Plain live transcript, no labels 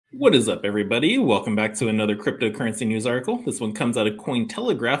What is up, everybody? Welcome back to another cryptocurrency news article. This one comes out of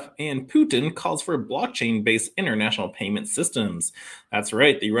Cointelegraph, and Putin calls for blockchain-based international payment systems. That's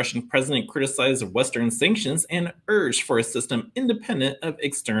right, the Russian president criticized Western sanctions and urged for a system independent of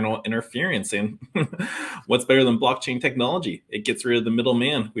external interference. And what's better than blockchain technology? It gets rid of the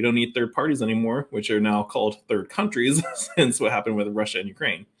middleman. We don't need third parties anymore, which are now called third countries since what happened with Russia and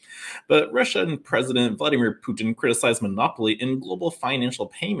Ukraine. But Russian President Vladimir Putin criticized monopoly in global financial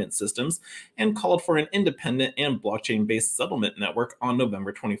payment systems and called for an independent and blockchain-based settlement network on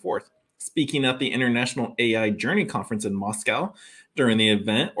November 24th. Speaking at the International AI Journey Conference in Moscow, during the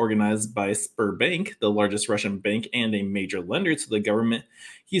event organized by Sberbank, the largest Russian bank and a major lender to the government,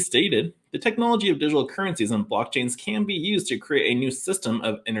 he stated, "The technology of digital currencies and blockchains can be used to create a new system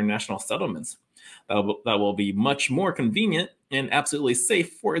of international settlements that will be much more convenient and absolutely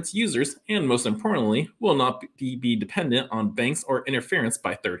safe for its users, and most importantly, will not be dependent on banks or interference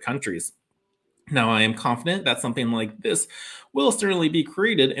by third countries." Now, I am confident that something like this will certainly be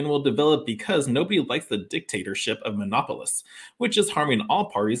created and will develop because nobody likes the dictatorship of monopolists, which is harming all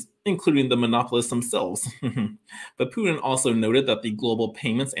parties, including the monopolists themselves. But Putin also noted that the global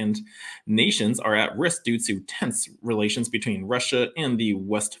payments and nations are at risk due to tense relations between Russia and the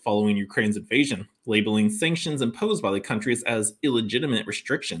West following Ukraine's invasion, labeling sanctions imposed by the countries as illegitimate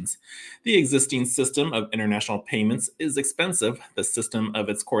restrictions. The existing system of international payments is expensive. The system of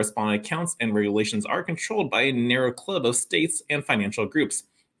its corresponding accounts and regulations are controlled by a narrow club of states and financial groups,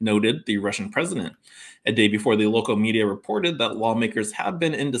 noted the Russian president. A day before the local media reported that lawmakers have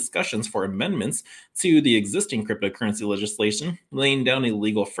been in discussions for amendments to the existing cryptocurrency legislation, laying down a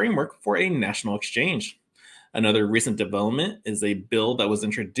legal framework for a national exchange. Another recent development is a bill that was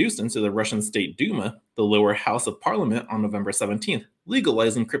introduced into the Russian State Duma, the lower house of parliament, on November 17th,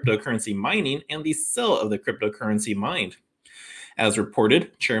 legalizing cryptocurrency mining and the sale of the cryptocurrency mined. As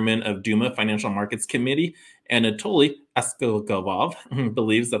reported, Chairman of Duma Financial Markets Committee, Anatoly Askogov,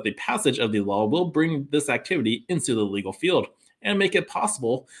 believes that the passage of the law will bring this activity into the legal field and make it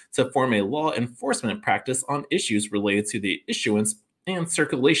possible to form a law enforcement practice on issues related to the issuance and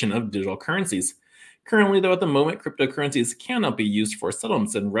circulation of digital currencies. Currently, though, at the moment, cryptocurrencies cannot be used for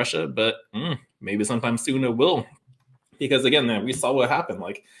settlements in Russia, but maybe sometime soon it will. Because again, we saw what happened.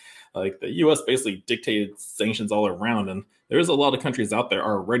 Like the U.S. basically dictated sanctions all around, and there's a lot of countries out there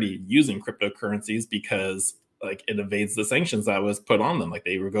already using cryptocurrencies because it evades the sanctions that was put on them. Like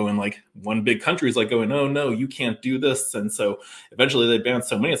they were going one big country is going, oh no, you can't do this, and so eventually they banned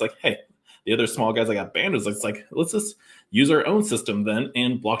so many. It's like, hey, the other small guys that got banned was let's just use our own system then,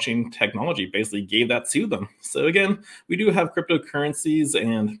 and blockchain technology basically gave that to them. So again, we do have cryptocurrencies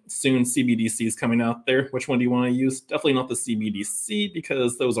and soon CBDCs coming out there. Which one do you want to use? Definitely not the CBDC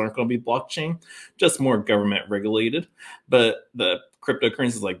because those aren't going to be blockchain, just more government regulated. But the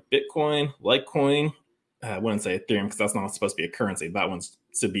cryptocurrencies like Bitcoin, Litecoin, I wouldn't say Ethereum because that's not supposed to be a currency. That one's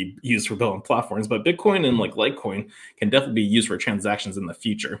to be used for building platforms. But Bitcoin and Litecoin can definitely be used for transactions in the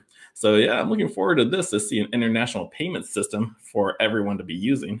future. So yeah, I'm looking forward to this, to see an international payment system for everyone to be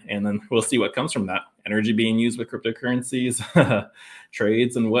using. And then we'll see what comes from that. Energy being used with cryptocurrencies,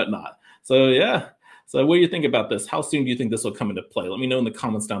 trades and whatnot. So yeah. So what do you think about this? How soon do you think this will come into play? Let me know in the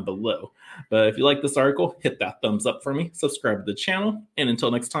comments down below. But if you like this article, hit that thumbs up for me, subscribe to the channel, and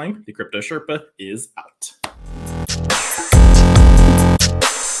until next time, the Crypto Sherpa is out.